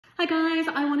Hi guys,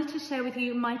 I wanted to share with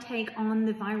you my take on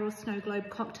the viral snow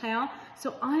globe cocktail.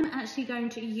 So I'm actually going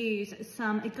to use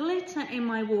some glitter in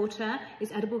my water.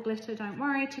 It's edible glitter, don't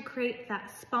worry, to create that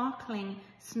sparkling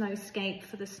snowscape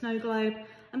for the snow globe.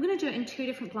 I'm going to do it in 2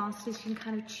 different glasses. You can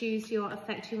kind of choose your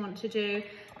effect you want to do.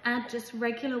 Add just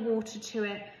regular water to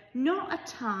it. Not a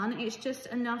ton, it's just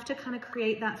enough to kind of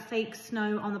create that fake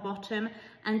snow on the bottom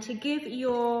and to give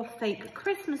your fake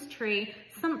Christmas tree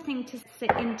something to sit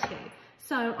into.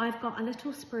 So I've got a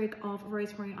little sprig of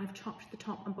rosemary I've chopped the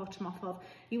top and bottom off of.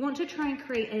 You want to try and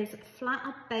create as flat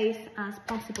a base as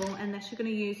possible, unless you're going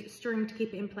to use string to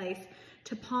keep it in place,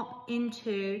 to pop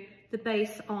into the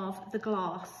base of the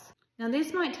glass. Now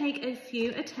this might take a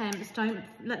few attempts, don't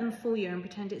let them fool you and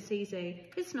pretend it's easy.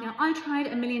 It's not. Now, I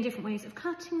tried a million different ways of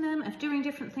cutting them, of doing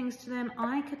different things to them.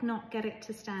 I could not get it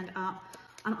to stand up,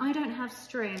 and I don't have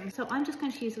string. So I'm just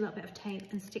going to use a little bit of tape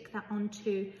and stick that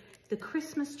onto the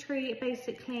Christmas tree,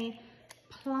 basically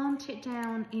plant it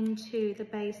down into the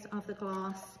base of the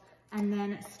glass and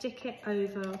then stick it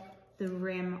over the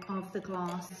rim of the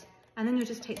glass. And then you'll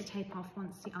just take the tape off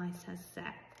once the ice has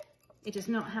set. It does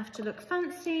not have to look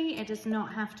fancy, it does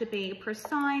not have to be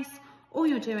precise. All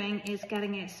you're doing is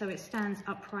getting it so it stands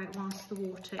upright whilst the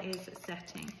water is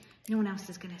setting. No one else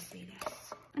is going to see this.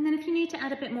 And then if you need to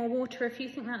add a bit more water, if you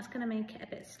think that's going to make it a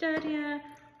bit sturdier,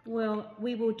 well,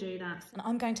 we will do that. And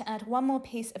I'm going to add one more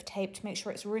piece of tape to make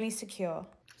sure it's really secure.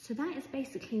 So that is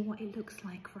basically what it looks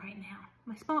like right now.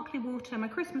 My sparkly water, my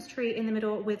Christmas tree in the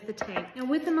middle with the tape. Now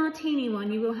with the martini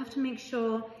one, you will have to make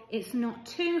sure it's not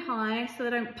too high so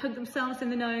they don't poke themselves in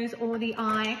the nose or the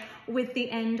eye with the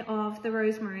end of the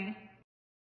rosemary.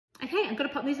 Okay, I've got to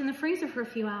pop these in the freezer for a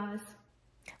few hours.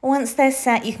 Once they're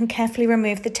set, you can carefully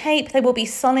remove the tape. They will be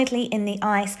solidly in the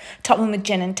ice. Top them with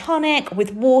gin and tonic,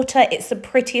 with water. It's the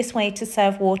prettiest way to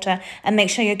serve water, and make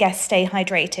sure your guests stay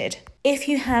hydrated. If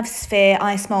you have sphere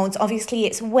ice molds, obviously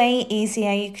it's way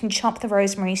easier. You can chop the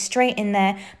rosemary straight in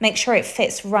there, make sure it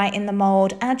fits right in the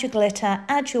mold, add your glitter,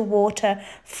 add your water,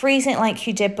 freeze it like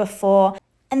you did before,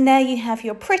 and there you have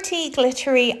your pretty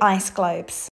glittery ice globes.